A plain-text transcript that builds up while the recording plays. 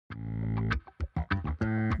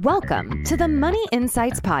Welcome to the Money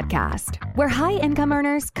Insights Podcast, where high-income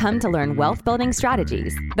earners come to learn wealth-building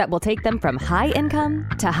strategies that will take them from high income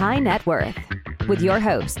to high net worth. With your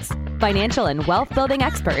hosts, financial and wealth-building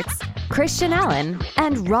experts, Christian Allen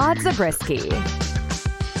and Rod Zabriskie.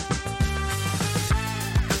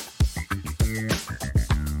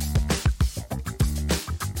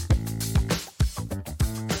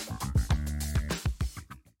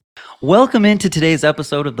 Welcome into today's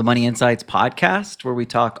episode of the Money Insights Podcast, where we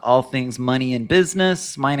talk all things money and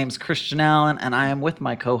business. My name's Christian Allen, and I am with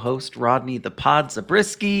my co-host, Rodney the Pod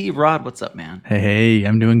Zabriskie. Rod, what's up, man? Hey,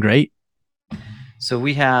 I'm doing great. So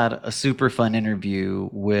we had a super fun interview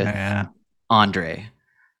with Andre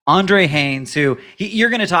Haynes, who you're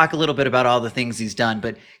going to talk a little bit about all the things he's done.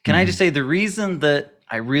 But can I just say the reason that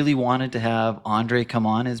I really wanted to have Andre come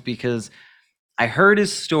on is because I heard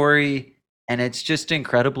his story. And it's just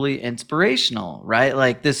incredibly inspirational, right?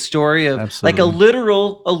 Like this story of like a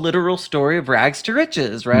literal story of rags to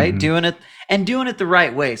riches, right? Doing it the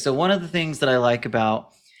right way. So one of the things that I like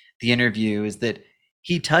about the interview is that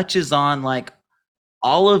he touches on like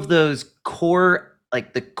all of those core,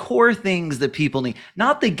 like the core things that people need,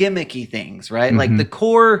 not the gimmicky things, right? Like the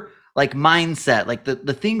core, like mindset, like the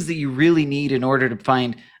things that you really need in order to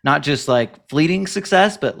find not just like fleeting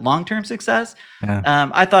success, but long-term success.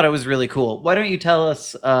 I thought it was really cool. Why don't you tell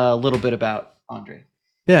us a little bit about Andre?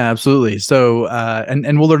 Yeah, absolutely. So,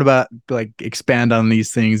 and we'll learn about like expand on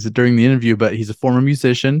these things during the interview, but he's a former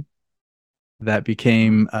musician that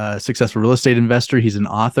became a successful real estate investor. He's an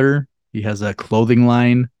author. He has a clothing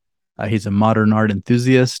line. He's a modern art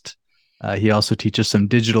enthusiast. He also teaches some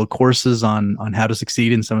digital courses on how to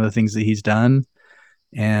succeed in some of the things that he's done.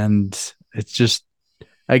 And it's just,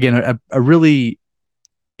 again, a really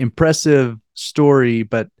impressive story,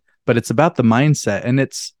 but it's about the mindset, and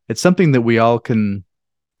it's something that we all can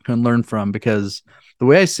learn from, because the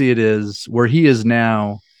way I see it is where he is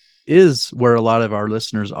now is where a lot of our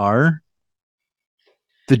listeners are.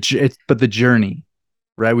 But the journey,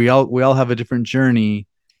 right? We all have a different journey,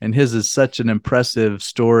 and his is such an impressive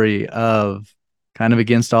story of kind of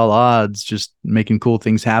against all odds, just making cool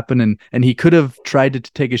things happen. And he could have tried to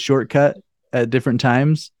take a shortcut at different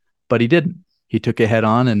times, but he didn't. He took it head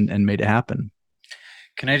on and made it happen.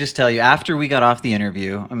 Can I just tell you, after we got off the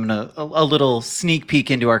interview, I'm going to a little sneak peek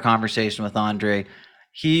into our conversation with Andre.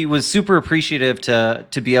 He was super appreciative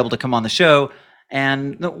to be able to come on the show.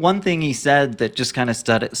 And the one thing he said that just kind of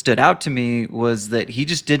stood out to me was that he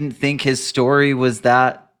just didn't think his story was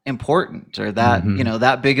that important or that,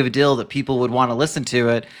 that big of a deal that people would want to listen to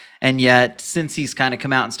it. And yet, since he's kind of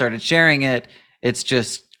come out and started sharing it, it's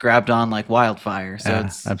just grabbed on like wildfire. So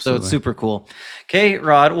it's super cool. Okay,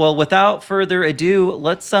 Rod. Well, without further ado,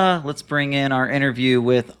 let's bring in our interview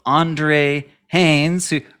with Andre Haynes,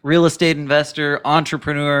 who real estate investor,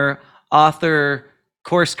 entrepreneur, author,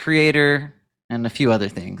 course creator, and a few other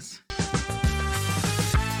things.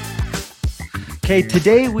 Okay,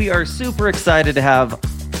 today we are super excited to have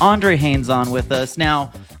Andre Haynes on with us.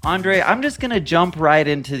 Now, Andre, I'm just going to jump right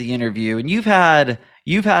into the interview, and you've had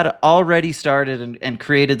already started and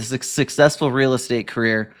created this successful real estate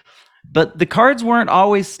career, but the cards weren't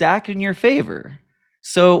always stacked in your favor.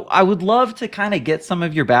 So I would love to kind of get some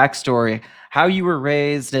of your backstory, how you were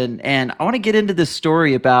raised, and I want to get into this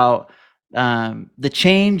story about the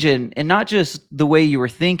change and not just the way you were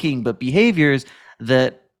thinking, but behaviors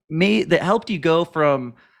that helped you go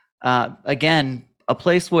from, again, a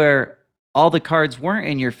place where all the cards weren't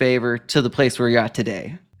in your favor to the place where you're at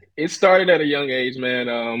today. It started at a young age, man.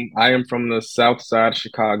 I am from the south side of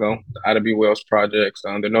Chicago, the Ida B. Wells projects.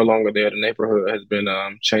 They're no longer there. The neighborhood has been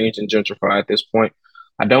changed and gentrified at this point.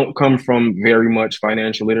 I don't come from very much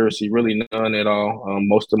financial literacy, really none at all.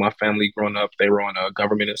 Most of my family growing up, they were on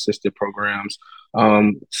government-assisted programs,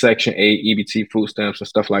 Section 8, EBT food stamps and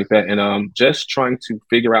stuff like that. And just trying to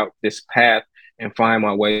figure out this path and find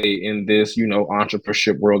my way in this,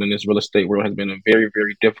 entrepreneurship world, in this real estate world has been a very,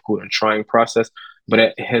 very difficult and trying process. But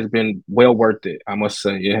it has been well worth it. I must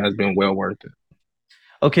say it has been well worth it.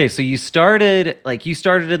 Okay, so you started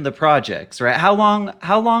in the projects, right? How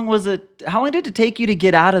long was it? How long did it take you to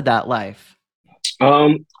get out of that life?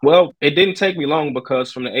 Well, it didn't take me long,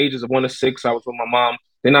 because from the ages of 1 to 6, I was with my mom.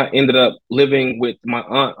 Then I ended up living with my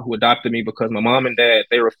aunt, who adopted me, because my mom and dad,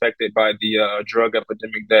 they were affected by the drug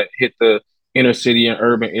epidemic that hit the inner city and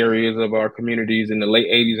urban areas of our communities in the late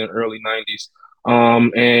 80s and early 90s.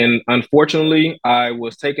 And unfortunately, I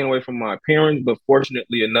was taken away from my parents, but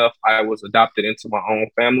fortunately enough, I was adopted into my own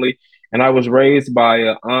family, and I was raised by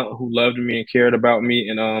an aunt who loved me and cared about me.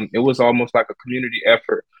 And it was almost like a community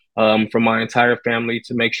effort from my entire family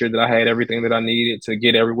to make sure that I had everything that I needed to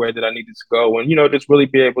get everywhere that I needed to go, and just really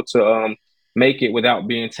be able to make it without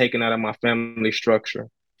being taken out of my family structure.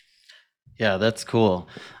 Yeah, that's cool.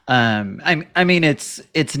 I mean,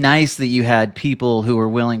 it's nice that you had people who were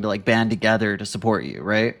willing to like band together to support you,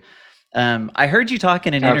 right? I heard you talk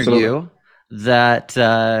in an Absolutely. interview that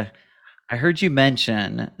I heard you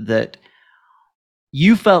mention that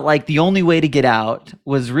you felt like the only way to get out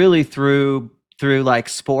was really through like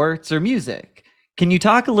sports or music. Can you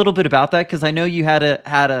talk a little bit about that? Because I know you had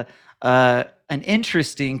a an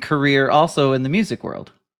interesting career also in the music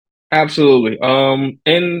world. Absolutely.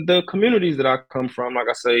 In the communities that I come from, like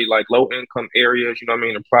I say, like low income areas,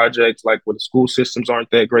 the projects, like where the school systems aren't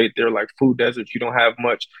that great, they're like food deserts. You don't have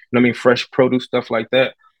much, fresh produce, stuff like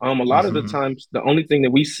that. A lot of the Mm-hmm. times, the only thing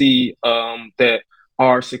that we see that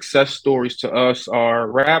are success stories to us are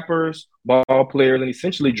rappers, ball players, and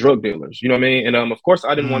essentially drug dealers. You know what I mean? And of course,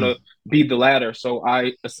 I didn't want Mm, to be the latter, so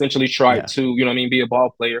I essentially tried yeah. to, be a ball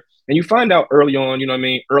player. And you find out early on,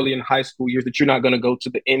 early in high school years that you're not going to go to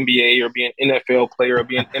the NBA or be an NFL player or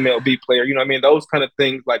be an MLB player. Those kind of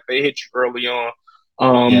things, like they hit you early on.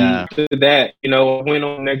 Yeah. To that, I went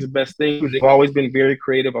on next best thing. I've always been very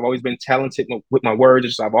creative. I've always been talented with my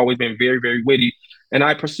words. I've always been very, very witty. And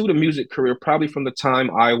I pursued a music career probably from the time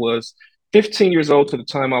I was 15 years old to the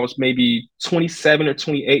time I was maybe 27 or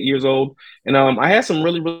 28 years old. And I had some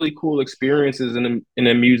really, really cool experiences in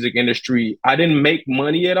the music industry. I didn't make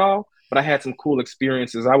money at all, but I had some cool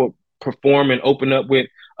experiences. I would perform and open up with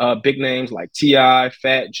big names like T.I.,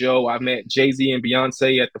 Fat Joe. I met Jay-Z and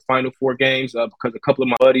Beyonce at the Final Four games because a couple of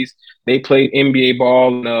my buddies, they played NBA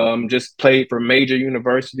ball and just played for major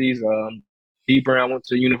universities. D. Brown went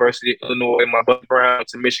to the University of Illinois. My buddy Brown went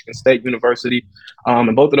to Michigan State University.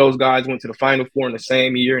 And both of those guys went to the Final Four in the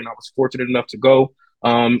same year, and I was fortunate enough to go.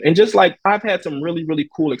 And just like I've had some really, really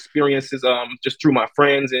cool experiences just through my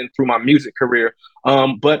friends and through my music career.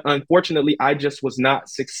 But unfortunately, I just was not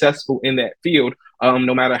successful in that field.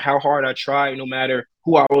 No matter how hard I tried, no matter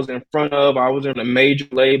who I was in front of, I was in the major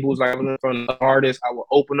labels, I was in front of artists, I would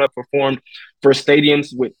open up, perform for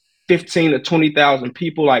stadiums with 15 to 20,000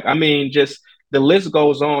 people. Like, I mean, just the list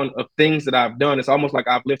goes on of things that I've done. It's almost like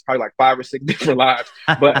I've lived probably like 5 or 6 different lives.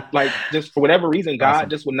 But like just for whatever reason, God Awesome.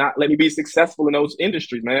 just would not let me be successful in those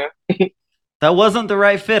industries, man. That wasn't the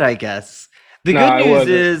right fit, I guess. The good Nah, it news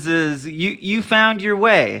wasn't. is you found your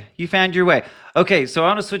way. You found your way. Okay, so I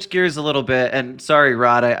want to switch gears a little bit. And sorry,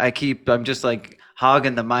 Rod, I'm just like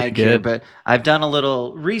hogging the You're mic here, good. but I've done a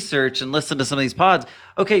little research and listened to some of these pods.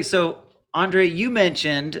 Okay, so Andre, you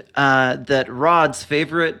mentioned that Rod's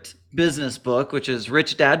favorite business book, which is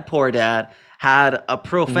Rich Dad Poor Dad, had a Mhm.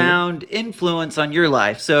 profound influence on your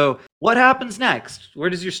life. So what happens next? Where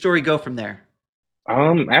does your story go from there?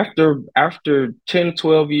 After 10,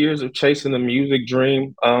 12 years of chasing the music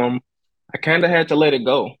dream, I kind of had to let it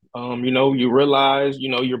go. You realize,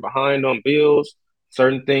 you're behind on bills.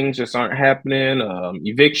 Certain things just aren't happening.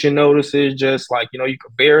 Eviction notices, just like, you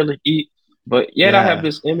could barely eat. But yet I have Yeah.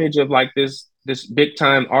 this image of like this big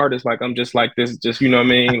time artist, like I'm just like this, just what I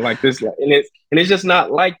mean, like this, like, and it's just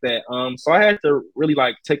not like that. So I had to really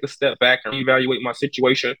like take a step back and reevaluate my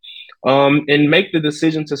situation, and make the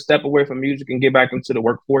decision to step away from music and get back into the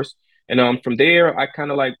workforce. And from there, I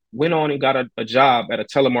kind of like went on and got a job at a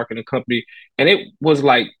telemarketing company, and it was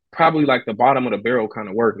like probably like the bottom of the barrel kind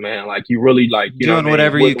of work, man. Like you really like, Doing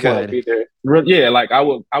whatever you wouldn't want to could. be there. Yeah, like I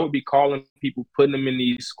would be calling people, putting them in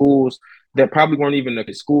these schools that probably weren't even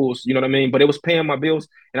the schools, you know what I mean? But it was paying my bills,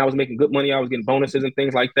 and I was making good money. I was getting bonuses and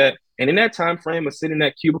things like that. And in that time frame of sitting in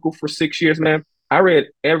that cubicle for 6 years, man, I read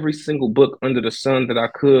every single book under the sun that I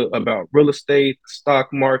could about real estate,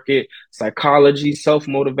 stock market, psychology, self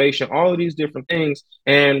motivation, all of these different things.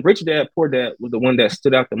 And Rich Dad Poor Dad was the one that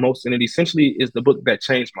stood out the most. And it essentially is the book that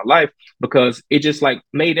changed my life because it just like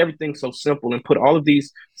made everything so simple and put all of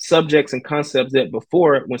these subjects and concepts that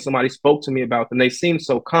before, when somebody spoke to me about them, they seemed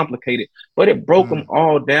so complicated, but it broke them Mm.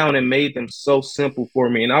 all down and made them so simple for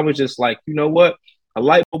me. And I was just like, you know what? A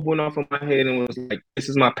light bulb went off in my head and was like, this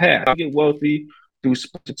is my path. I get wealthy through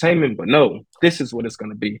entertainment, but no, this is what it's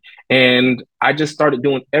going to be. And I just started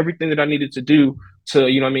doing everything that I needed to do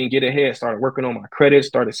to, get ahead. Started working on my credit,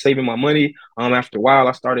 started saving my money. After a while,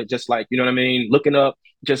 I started just like, looking up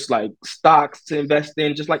just like stocks to invest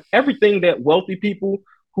in, just like everything that wealthy people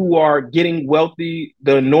who are getting wealthy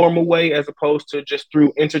the normal way, as opposed to just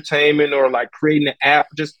through entertainment or like creating an app,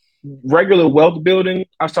 just regular wealth building.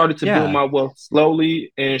 I started to build Yeah. my wealth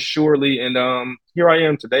slowly and surely. And here I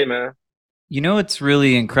am today, man. You know what's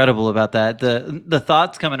really incredible about that? The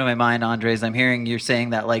thoughts coming to my mind, Andre, is I'm hearing you're saying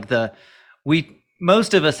that like we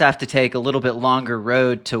most of us have to take a little bit longer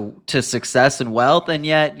road to success and wealth, and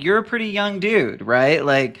yet you're a pretty young dude, right?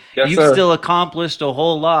 Like Yes, you've sir. still accomplished a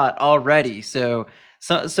whole lot already. So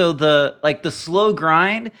the slow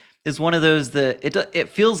grind is one of those that it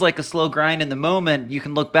feels like a slow grind in the moment. You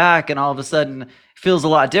can look back and all of a sudden it feels a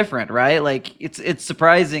lot different, right? Like it's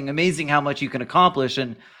surprising, amazing how much you can accomplish.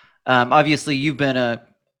 And obviously you've been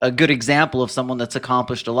a good example of someone that's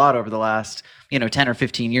accomplished a lot over the last 10 or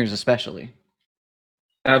 15 years, especially.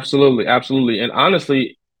 Absolutely, absolutely. And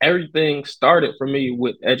honestly, everything started for me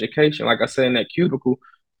with education. Like I said in that cubicle,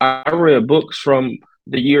 I read books from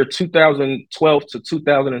the year 2012 to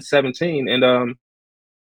 2017. And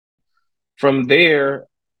from there,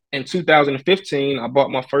 in 2015, I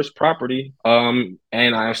bought my first property, and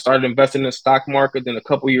I started investing in the stock market. Then a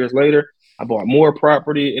couple years later, I bought more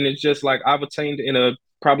property, and it's just like I've attained in a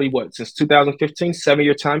probably since 2015, 7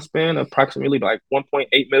 year time span, approximately like $1.8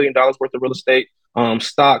 million worth of real estate,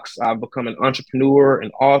 stocks. I've become an entrepreneur,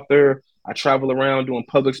 an author. I travel around doing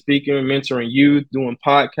public speaking, mentoring youth, doing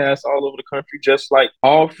podcasts all over the country, just like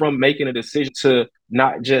all from making a decision to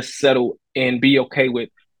not just settle and be okay with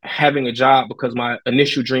having a job because my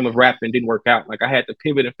initial dream of rapping didn't work out. Like I had to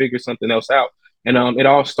pivot and figure something else out. And it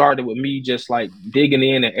all started with me just like digging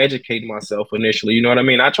in and educating myself initially. You know what I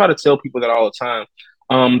mean? I try to tell people that all the time.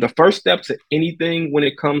 The first step to anything when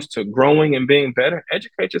it comes to growing and being better,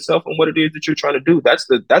 educate yourself on what it is that you're trying to do. That's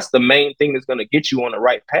the main thing that's going to get you on the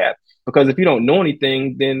right path. Because if you don't know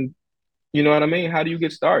anything, then you know what I mean? How do you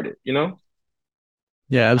get started? You know?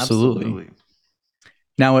 Yeah, absolutely.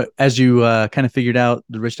 Now, as you kind of figured out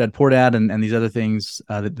the Rich Dad Poor Dad and these other things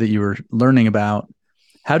that you were learning about,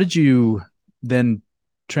 how did you then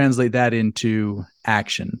translate that into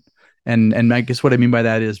action? And I guess what I mean by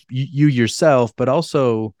that is you yourself, but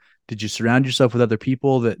also did you surround yourself with other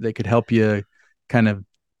people that could help you kind of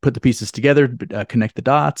put the pieces together, connect the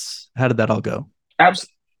dots? How did that all go?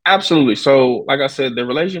 Absolutely. So, like I said, the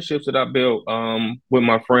relationships that I built with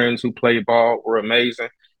my friends who played ball were amazing.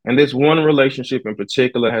 And this one relationship in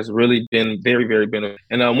particular has really been very, very beneficial.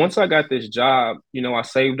 And once I got this job, I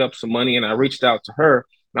saved up some money and I reached out to her.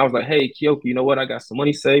 And I was like, hey, Kyoki, you know what? I got some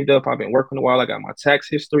money saved up. I've been working a while. I got my tax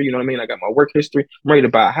history. You know what I mean? I got my work history. I'm ready to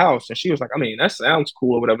buy a house. And she was like, I mean, that sounds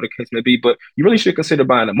cool or whatever the case may be, but you really should consider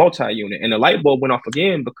buying a multi-unit. And the light bulb went off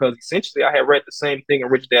again because essentially I had read the same thing in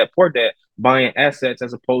Rich Dad Poor Dad, buying assets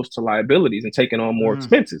as opposed to liabilities and taking on more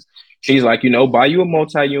expenses. She's like, buy you a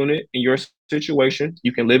multi-unit in your situation.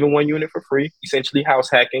 You can live in one unit for free, essentially house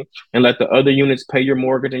hacking, and let the other units pay your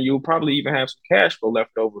mortgage, and you'll probably even have some cash flow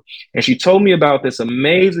left over. And she told me about this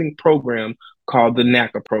amazing program called the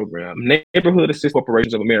NACA program, Neighborhood Assistance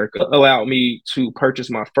Corporations of America. Allowed me to purchase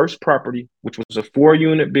my first property, which was a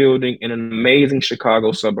 4-unit building in an amazing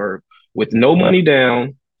Chicago suburb with no money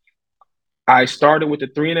down. I started with a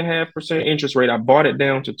 3.5% interest rate. I bought it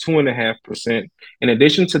down to 2.5%. In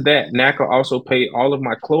addition to that, NACA also paid all of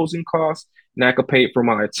my closing costs. NACA paid for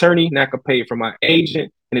my attorney. NACA paid for my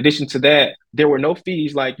agent. In addition to that, there were no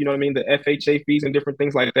fees like, you know what I mean, the FHA fees and different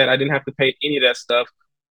things like that. I didn't have to pay any of that stuff.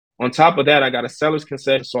 On top of that, I got a seller's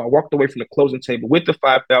concession. So I walked away from the closing table with the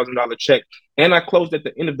 $5,000 check, and I closed at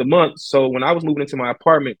the end of the month. So when I was moving into my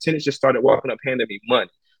apartment, tenants just started walking up handing me money.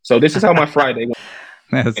 So this is how my Friday went.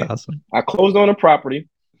 That's awesome. I closed on a property,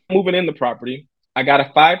 moving in the property. I got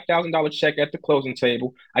a $5,000 check at the closing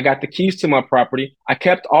table. I got the keys to my property. I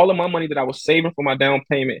kept all of my money that I was saving for my down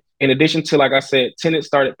payment. In addition to, like I said, tenants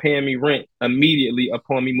started paying me rent immediately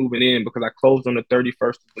upon me moving in because I closed on the 31st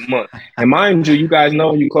of the month. And mind you, you guys know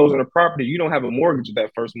when you close on a property, you don't have a mortgage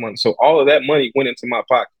that first month. So all of that money went into my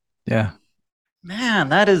pocket. Yeah. Man,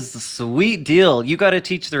 that is a sweet deal. You got to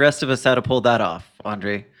teach the rest of us how to pull that off,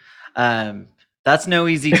 Andre. That's no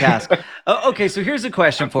easy task. Okay, so here's a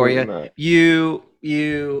question for you.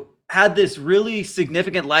 You had this really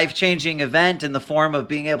significant life-changing event in the form of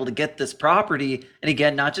being able to get this property, and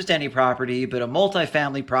again, not just any property, but a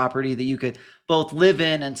multifamily property that you could both live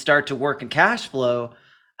in and start to work and cash flow.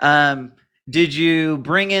 Did you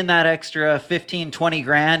bring in that extra 15, 20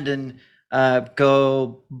 grand and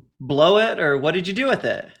go blow it, or what did you do with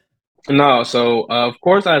it? No, so of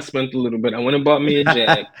course I spent a little bit. I went and bought me a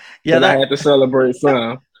Jag because I had to celebrate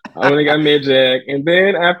some. I went and got me a Jag, and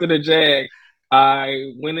then after the Jag,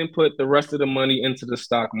 I went and put the rest of the money into the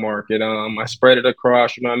stock market. I spread it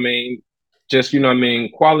across, you know what I mean, just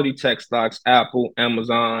quality tech stocks, Apple,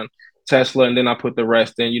 Amazon, Tesla, and then I put the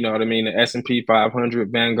rest in, you know what I mean, the S&P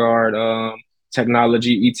 500, Vanguard,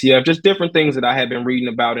 technology ETF, just different things that I had been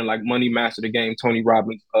reading about in like Money Master the Game, Tony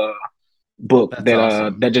Robbins book. That's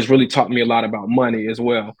awesome. That just really taught me a lot about money as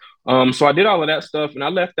well. So I did all of that stuff, and I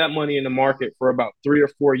left that money in the market for about 3 or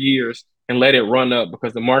 4 years. and let it run up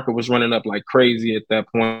because the market was running up like crazy at that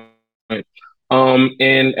point.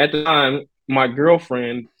 And at the time, my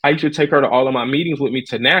girlfriend, I used to take her to all of my meetings with me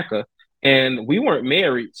to NACA, and we weren't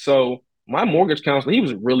married. So my mortgage counselor, he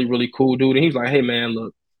was a really, really cool dude. And he was like, hey, man,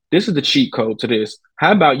 look, this is the cheat code to this.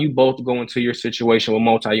 How about you both go into your situation with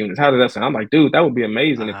multi-units? How does that sound? I'm like, dude, that would be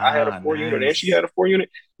amazing. If I had a 4-unit and she had a 4-unit,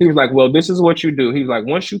 he was like, well, this is what you do. He was like,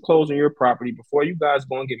 once you close on your property, before you guys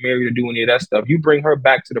go and get married or do any of that stuff, you bring her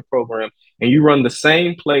back to the program and you run the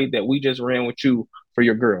same play that we just ran with you for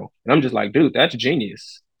your girl. And I'm just like, dude, that's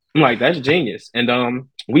genius. I'm like, that's genius. And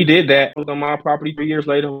we did that on my property 3 years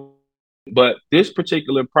later. But this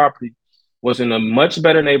particular property was in a much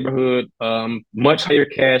better neighborhood, much higher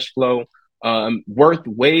cash flow, worth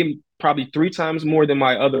way probably 3 times more than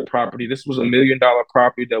my other property. This was $1 million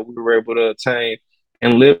property that we were able to attain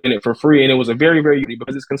and live in it for free. And it was a very, very unique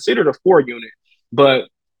because it's considered a 4-unit, but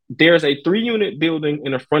there's a 3-unit building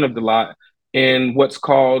in the front of the lot in what's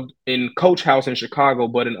called in Coach House in Chicago,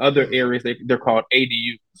 but in other areas they're called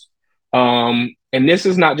ADUs. And this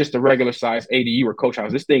is not just a regular size ADU or Coach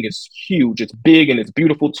House. This thing is huge. It's big and it's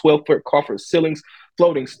beautiful. 12-foot coffer ceilings,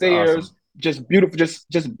 floating stairs, awesome. Just beautiful,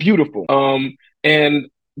 just beautiful. And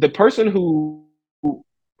the person who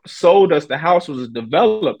sold us the house was a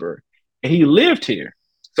developer, and he lived here,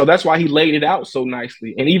 so that's why he laid it out so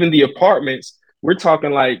nicely. And even the apartments, we're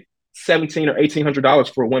talking like $1,700 or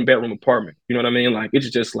 $1,800 for a 1-bedroom apartment. You know what I mean? Like, it's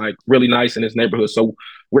just like really nice in this neighborhood. So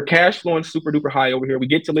we're cash flowing super duper high over here. We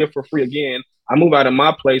get to live for free again. I move out of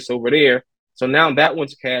my place over there, so now that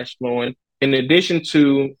one's cash flowing. In addition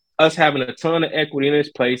to us having a ton of equity in this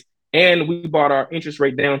place, and we brought our interest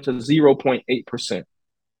rate down to 0.8%.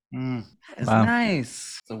 It's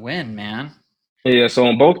nice. It's a win, man. Yeah. So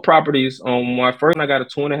on both properties, on my first one, I got a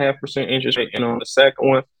 2.5% interest rate, and on the second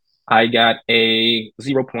one, I got a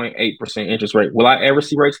 0.8% interest rate. Will I ever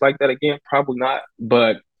see rates like that again? Probably not.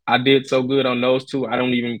 But I did so good on those two, I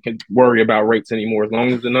don't even worry about rates anymore. As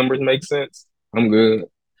long as the numbers make sense, I'm good.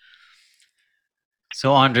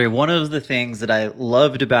 So, Andre, one of the things that I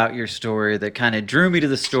loved about your story that kind of drew me to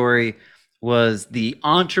the story was the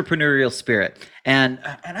entrepreneurial spirit. And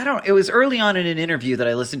it was early on in an interview that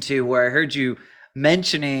I listened to where I heard you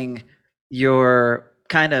mentioning your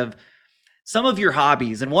kind of some of your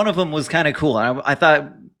hobbies, and one of them was kind of cool. I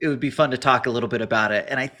thought it would be fun to talk a little bit about it.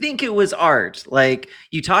 And I think it was art. Like,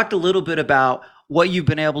 you talked a little bit about what you've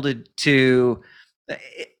been able to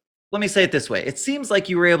let me say it this way. It seems like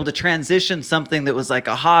you were able to transition something that was like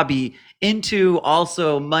a hobby into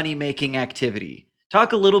also money-making activity.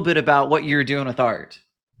 Talk a little bit about what you're doing with art.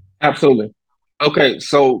 Absolutely. Okay,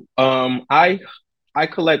 so I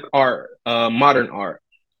collect art, modern art.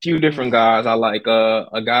 Few different guys. I like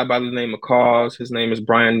a guy by the name of Cause. His name is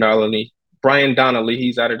Brian Donnelly.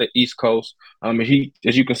 He's out of the East Coast. He,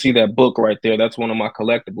 as you can see, that book right there, that's one of my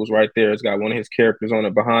collectibles right there. It's got one of his characters on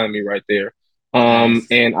it behind me right there. Nice.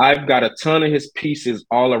 And I've got a ton of his pieces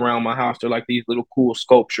all around my house. They're like these little cool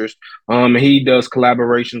sculptures. He does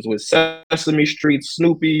collaborations with Sesame Street,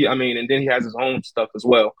 Snoopy. And then he has his own stuff as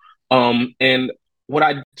well. And what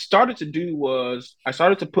I started to do was I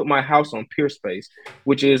started to put my house on PeerSpace,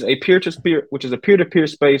 which is a peer-to-peer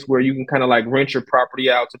space where you can kind of like rent your property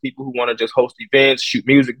out to people who want to just host events, shoot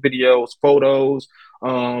music videos, photos,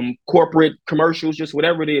 corporate commercials, just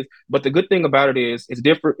whatever it is. But the good thing about it is it's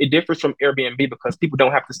different. It differs from Airbnb because people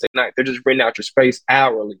don't have to stay night. They're just renting out your space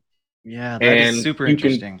hourly. Yeah, that is super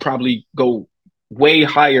interesting. You can probably go way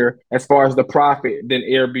higher as far as the profit than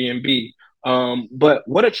Airbnb. But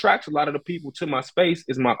what attracts a lot of the people to my space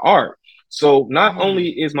is my art. So not only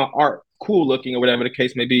is my art cool looking or whatever the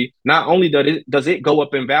case may be, not only does it go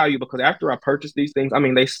up in value, because after I purchase these things,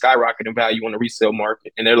 they skyrocket in value on the resale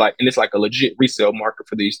market, and it's like a legit resale market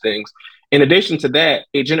for these things. In addition to that,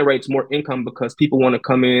 it generates more income because people want to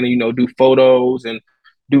come in and, do photos and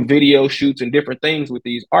do video shoots and different things with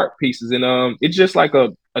these art pieces. And it's just like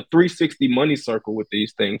a 360 money circle with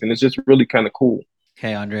these things. And it's just really kind of cool.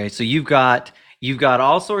 Okay, Andre. So you've got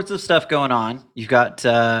all sorts of stuff going on. You've got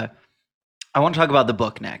I want to talk about the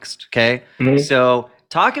book next. Okay. Mm-hmm. So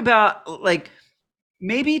talk about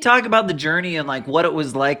maybe talk about the journey and like what it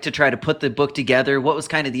was like to try to put the book together. What was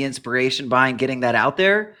kind of the inspiration behind getting that out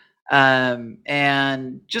there?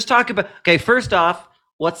 And just talk about, okay, first off,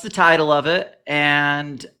 what's the title of it?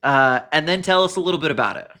 And then tell us a little bit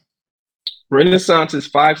about it. Renaissance's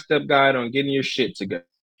 5-step guide on getting your shit together.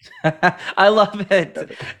 I love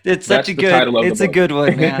it. It's such a good, it's a good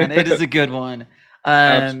one, man. It is a good one.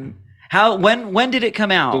 When did it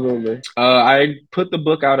come out? Absolutely. I put the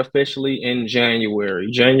book out officially in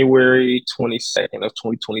January 22nd of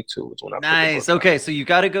 2022 is when I put the Nice. book Okay, out. so you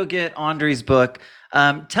got to go get Andre's book.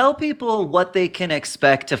 Tell people what they can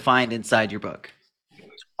expect to find inside your book.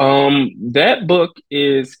 That book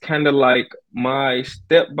is kind of like my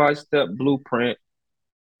step-by-step blueprint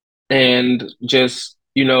and just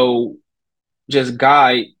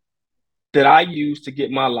guide that I use to get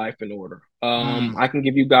my life in order. I can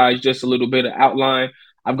give you guys just a little bit of outline.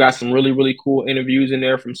 I've got some really, really cool interviews in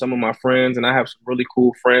there from some of my friends, and I have some really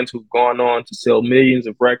cool friends who've gone on to sell millions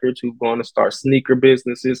of records, who've gone to start sneaker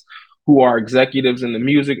businesses, who are executives in the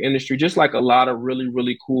music industry, just like a lot of really,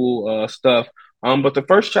 really cool stuff. But the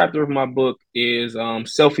first chapter of my book is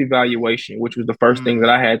self-evaluation, which was the first thing that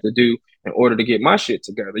I had to do in order to get my shit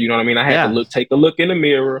together. You know what I mean? I had to take a look in the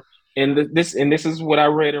mirror, and this is what I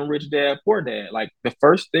read in Rich Dad Poor Dad. Like the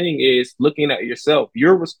first thing is looking at yourself.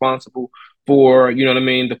 You're responsible for, you know what I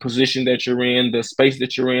mean, the position that you're in, the space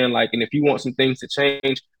that you're in. Like, and if you want some things to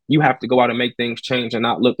change, you have to go out and make things change and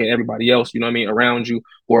not look at everybody else, you know what I mean, around you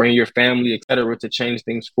or in your family, etc., to change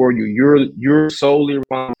things for you. You're solely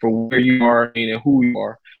responsible for where you are and who you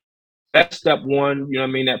are. That's step one, you know what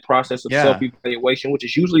I mean? That process of self-evaluation, which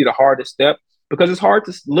is usually the hardest step because it's hard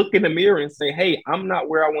to look in the mirror and say, hey, I'm not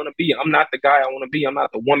where I want to be. I'm not the guy I want to be. I'm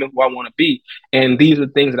not the woman who I want to be. And these are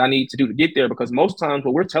the things that I need to do to get there. Because most times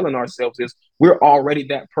what we're telling ourselves is we're already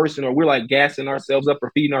that person, or we're like gassing ourselves up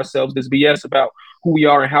or feeding ourselves this BS about who we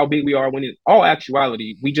are and how big we are, when in all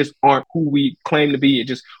actuality, we just aren't who we claim to be. It's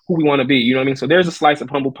just who we want to be. You know what I mean? So there's a slice of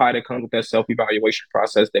humble pie that comes with that self-evaluation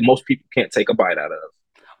process that most people can't take a bite out of.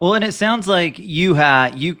 Well, and it sounds like you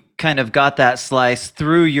kind of got that slice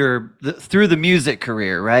through through the music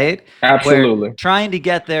career, right? Absolutely. Where trying to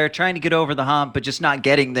get there, trying to get over the hump, but just not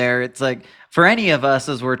getting there. It's like for any of us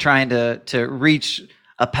as we're trying to reach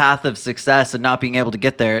a path of success and not being able to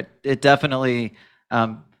get there, it definitely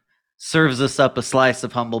serves us up a slice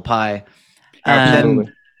of humble pie.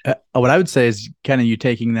 Absolutely. What I would say is kind of you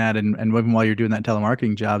taking that and even while you're doing that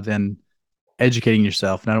telemarketing job, then educating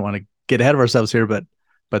yourself. And I don't want to get ahead of ourselves here, but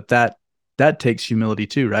that takes humility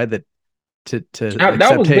too, right? That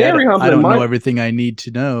accept, was hey, very humbling. I don't know everything I need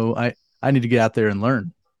to know. I need to get out there and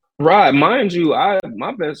learn. Right. Mind you,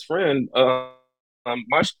 my best friend,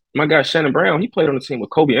 my guy Shannon Brown, he played on the team with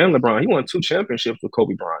Kobe and LeBron. He won 2 championships with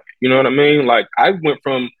Kobe Bryant. You know what I mean? Like I went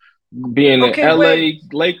from being at LA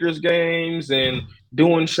Lakers games and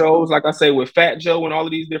doing shows, like I say, with Fat Joe and all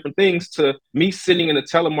of these different things, to me sitting in a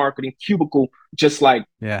telemarketing cubicle, just like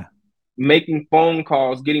making phone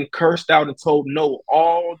calls, getting cursed out and told no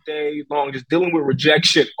all day long, just dealing with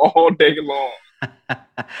rejection all day long.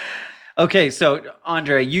 Okay, so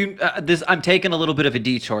Andre, I'm taking a little bit of a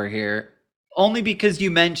detour here, only because you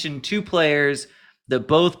mentioned 2 players that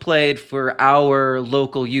both played for our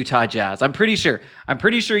local Utah Jazz. I'm pretty sure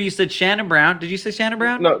you said Shannon Brown. Did you say Shannon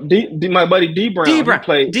Brown? No, my buddy D Brown. D Brown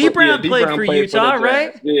played for Utah,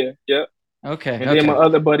 right? Yeah, yep. Okay. And then my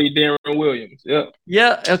other buddy Darren Williams. Yep.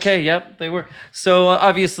 Yeah. Okay. Yep. They were. So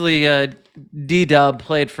obviously, D-Dub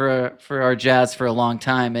played for our Jazz for a long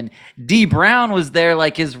time, and D Brown was there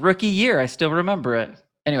like his rookie year. I still remember it.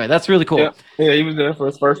 Anyway, that's really cool. Yeah, he was there for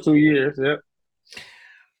his first 2 years. Yep.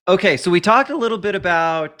 Okay, so we talked a little bit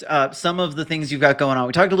about some of the things you've got going on.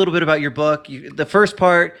 We talked a little bit about your book. The first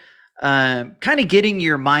part, kind of getting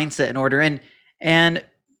your mindset in order, and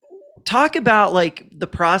talk about like the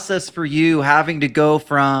process for you having to go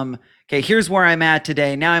from, okay, here's where I'm at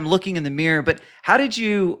today. Now I'm looking in the mirror, but how did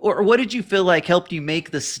you, or what did you feel like helped you make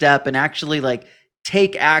the step and actually like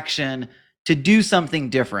take action to do something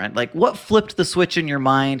different? Like what flipped the switch in your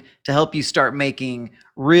mind to help you start making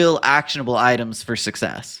real actionable items for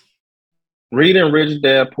success? Reading Rich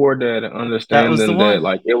Dad Poor Dad and understanding that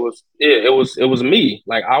like it was me.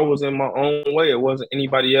 Like I was in my own way. It wasn't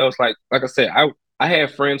anybody else. Like I said, I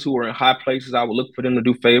had friends who were in high places. I would look for them to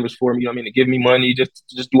do favors for me, you know what I mean, to give me money,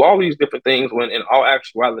 just do all these different things, when in all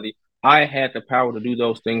actuality, I had the power to do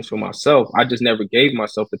those things for myself. I just never gave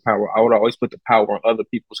myself the power. I would always put the power in other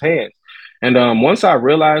people's hands. And once I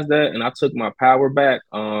realized that and I took my power back,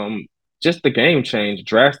 just the game changed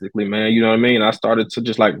drastically, man. You know what I mean? I started to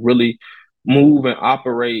just like really move and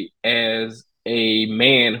operate as a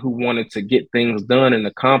man who wanted to get things done and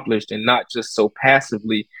accomplished, and not just so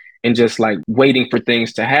passively and just like waiting for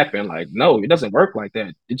things to happen. Like, no, it doesn't work like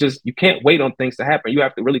that. You can't wait on things to happen. You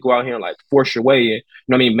have to really go out here and like force your way and, you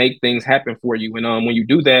know what I mean, make things happen for you. And when you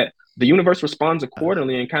do that, the universe responds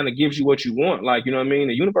accordingly and kind of gives you what you want. Like, you know what I mean?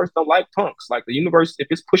 The universe don't like punks. Like the universe, if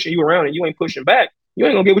it's pushing you around and you ain't pushing back, you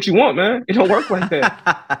ain't gonna get what you want, man. It don't work like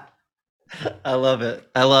that. I love it.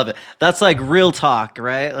 I love it. That's like real talk,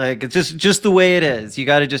 right? Like it's just the way it is. You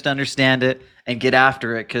got to just understand it and get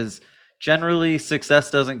after it, because generally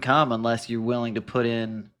success doesn't come unless you're willing to put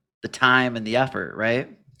in the time and the effort, right?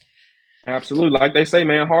 Absolutely. Like they say,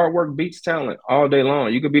 man, hard work beats talent all day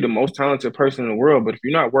long. You could be the most talented person in the world, but if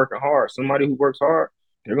you're not working hard, somebody who works hard,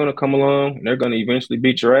 they're gonna come along and they're gonna eventually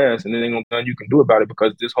beat your ass, and then ain't gonna nothing you can do about it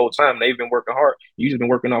because this whole time they've been working hard. You just been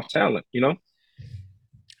working off talent, you know?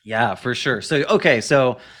 Yeah, for sure. So okay,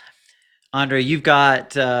 so Andre, you've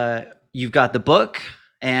got the book,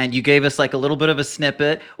 and you gave us like a little bit of a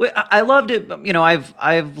snippet. I loved it. You know,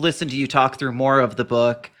 I've listened to you talk through more of the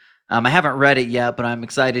book. I haven't read it yet, but I'm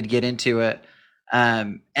excited to get into it.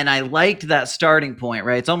 And I liked that starting point.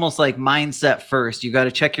 Right, it's almost like mindset first. You got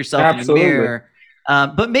to check yourself in the Absolutely. mirror.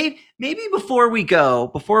 But maybe before we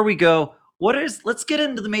go, let's get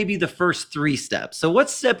into maybe the first 3 steps. So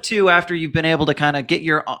what's step 2 after you've been able to kind of get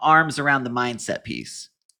your arms around the mindset piece?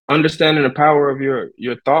 Understanding the power of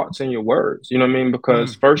your thoughts and your words. You know what I mean?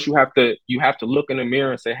 Because first you have to look in the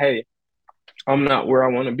mirror and say, hey, I'm not where I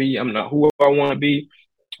want to be. I'm not who I want to be,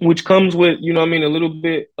 which comes with, you know what I mean, a little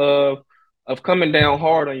bit of coming down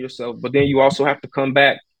hard on yourself. But then you also have to come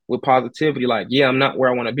back with positivity, like, yeah, I'm not where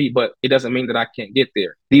I want to be, but it doesn't mean that I can't get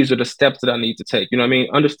there. These are the steps that I need to take. You know what I mean?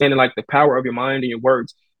 Understanding like the power of your mind and your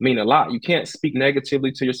words mean a lot. You can't speak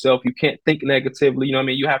negatively to yourself. You can't think negatively. You know what I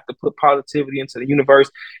mean? You have to put positivity into the universe.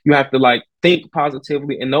 You have to like think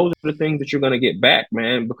positively. And those are the things that you're going to get back,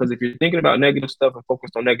 man. Because if you're thinking about negative stuff and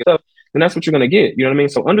focused on negative stuff, then that's what you're going to get. You know what I mean?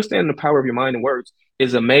 So understanding the power of your mind and words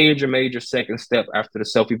is a major, major second step after the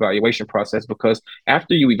self-evaluation process. Because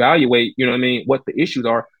after you evaluate, you know what I mean, what the issues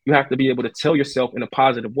are, you have to be able to tell yourself in a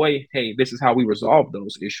positive way, hey, this is how we resolve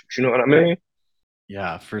those issues. You know what I mean?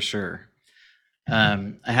 Yeah, for sure.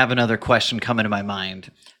 I have another question coming to my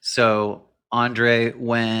mind. So, Andre,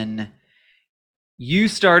 when you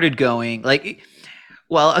started going, like,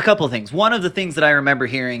 well, a couple of things. One of the things that I remember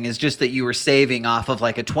hearing is just that you were saving off of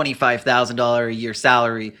like a $25,000 a year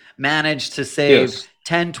salary, managed to save Yes.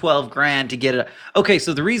 10, 12 grand to get it. Okay,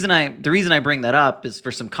 so the reason I bring that up is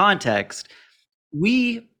for some context.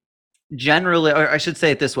 We generally, or I should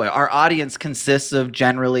say it this way, our audience consists of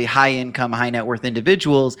generally high income, high net worth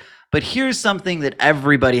individuals. But here's something that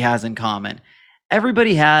everybody has in common.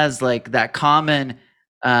 Everybody has like that common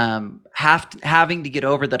having to get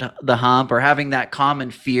over the hump, or having that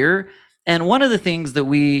common fear. And one of the things that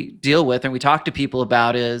we deal with and we talk to people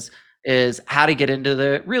about is how to get into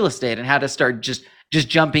the real estate and how to start just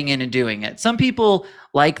jumping in and doing it. Some people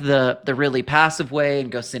like the really passive way and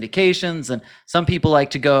go syndications, and some people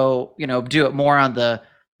like to go, do it more on the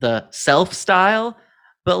self style.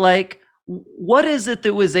 But like, what is it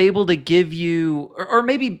that was able to give you, or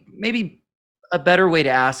maybe a better way to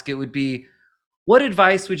ask it would be, what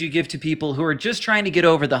advice would you give to people who are just trying to get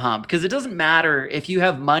over the hump? Because it doesn't matter if you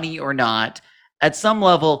have money or not. At some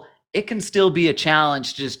level, it can still be a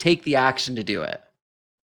challenge to just take the action to do it.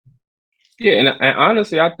 Yeah, and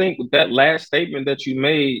honestly, I think that last statement that you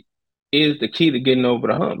made is the key to getting over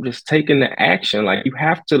the hump. Just taking the action. Like you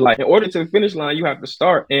have to, like, in order to the finish line, you have to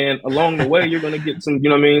start. And along the way, you're gonna get some, you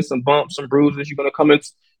know what I mean, some bumps, some bruises. You're gonna come in, you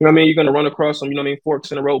know what I mean, you're gonna run across some, you know what I mean,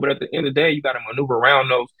 forks in the road. But at the end of the day, you gotta maneuver around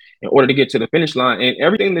those in order to get to the finish line. And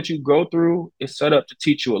everything that you go through is set up to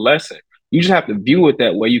teach you a lesson. You just have to view it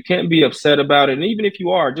that way. You can't be upset about it. And even if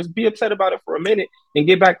you are, just be upset about it for a minute and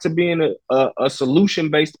get back to being a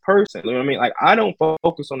solution-based person. You know what I mean? Like I don't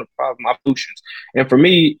focus on the problem, my solutions. And for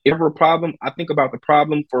me, if ever a problem, I think about the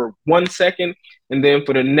problem for 1 second, and then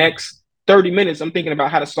for the next 30 minutes, I'm thinking about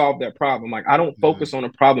how to solve that problem. Like I don't focus on the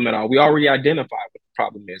problem at all. We already identified what the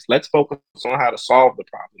problem is. Let's focus on how to solve the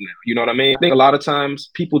problem now. You know what I mean? I think a lot of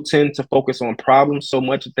times people tend to focus on problems so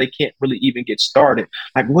much that they can't really even get started.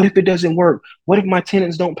 Like, what if it doesn't work? What if my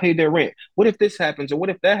tenants don't pay their rent? What if this happens or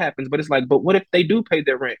what if that happens? But it's like, but what if they do pay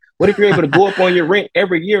their rent? What if you're able to go up on your rent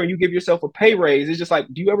every year and you give yourself a pay raise? It's just like,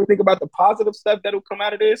 do you ever think about the positive stuff that'll come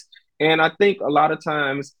out of this? And I think a lot of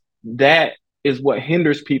times that is what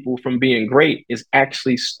hinders people from being great, is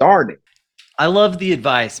actually starting. I love the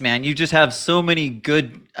advice, man. You just have so many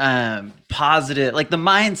good, positive, like the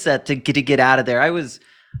mindset to get out of there.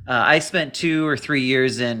 I spent 2 or 3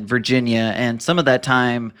 years in Virginia, and some of that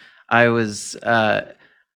time I was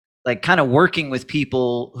like kind of working with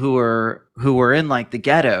people who were in like the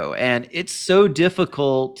ghetto, and it's so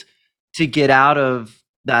difficult to get out of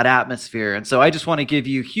that atmosphere. And so I just want to give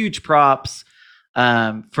you huge props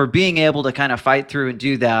for being able to kind of fight through and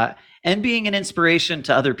do that, and being an inspiration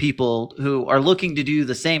to other people who are looking to do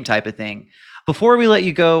the same type of thing. Before we let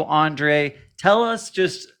you go, Andre, tell us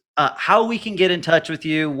just how we can get in touch with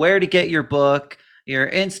you, where to get your book, your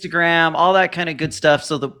Instagram, all that kind of good stuff,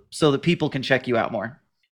 so that people can check you out more?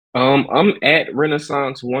 I'm at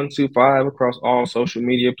Renaissance 125 across all social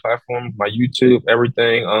media platforms, my YouTube,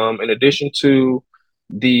 everything. In addition to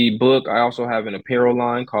the book, I also have an apparel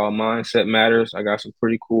line called Mindset Matters. I got some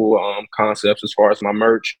pretty cool concepts as far as my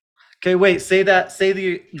merch. Okay, wait, say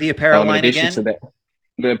the apparel line again. In addition to that,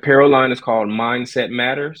 the apparel line is called Mindset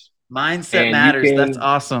Matters. Mindset Matters. That's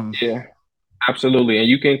awesome. Yeah, absolutely. And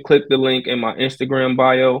you can click the link in my Instagram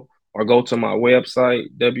bio or go to my website,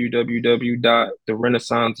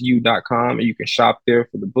 www.therenaissanceu.com, and you can shop there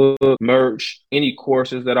for the book, merch, any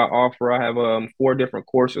courses that I offer. I have 4 different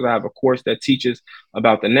courses. I have a course that teaches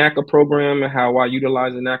about the NACA program and how I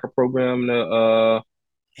utilize the NACA program to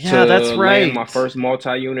that's right. land my first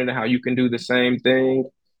multi-unit and how you can do the same thing.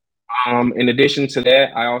 In addition to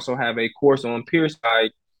that, I also have a course on Pierce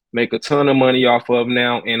I make a ton of money off of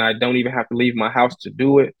now, and I don't even have to leave my house to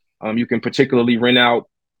do it. You can particularly rent out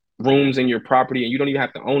rooms in your property, and you don't even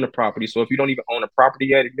have to own a property. So if you don't even own a property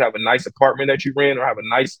yet, if you have a nice apartment that you rent or have a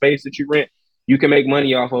nice space that you rent, you can make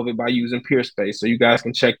money off of it by using Peerspace. So you guys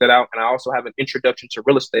can check that out. And I also have an introduction to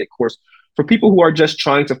real estate course for people who are just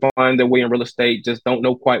trying to find their way in real estate, just don't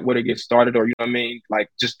know quite where to get started, or, you know what I mean?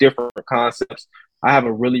 Like just different concepts. I have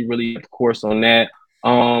a really, really good course on that.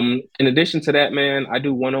 In addition to that, man, I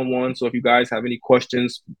do one-on-one. So if you guys have any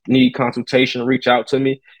questions, need consultation, reach out to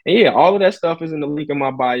me. And yeah, all of that stuff is in the link in my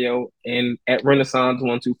bio and at Renaissance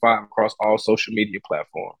 125 across all social media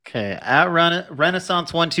platforms. Okay, at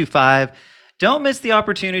Renaissance 125. Don't miss the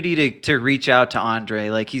opportunity to reach out to Andre.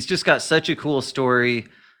 Like, he's just got such a cool story,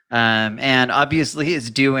 and obviously is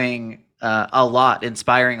doing a lot,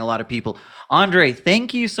 inspiring a lot of people. Andre,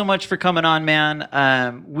 thank you so much for coming on,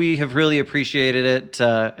 man. We have really appreciated it,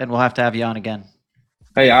 and we'll have to have you on again.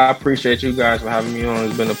 Hey, I appreciate you guys for having me on.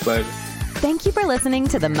 It's been a pleasure. Thank you for listening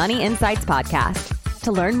to the Money Insights podcast.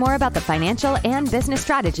 To learn more about the financial and business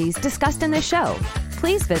strategies discussed in this show,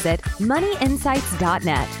 please visit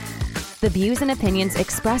moneyinsights.net. The views and opinions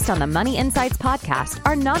expressed on the Money Insights podcast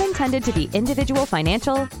are not intended to be individual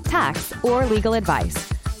financial, tax, or legal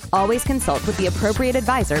advice. Always consult with the appropriate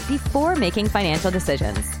advisor before making financial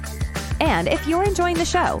decisions. And if you're enjoying the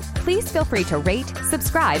show, please feel free to rate,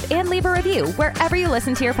 subscribe, and leave a review wherever you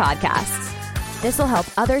listen to your podcasts. This will help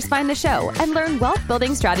others find the show and learn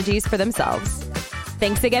wealth-building strategies for themselves.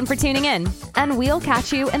 Thanks again for tuning in, and we'll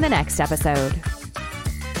catch you in the next episode.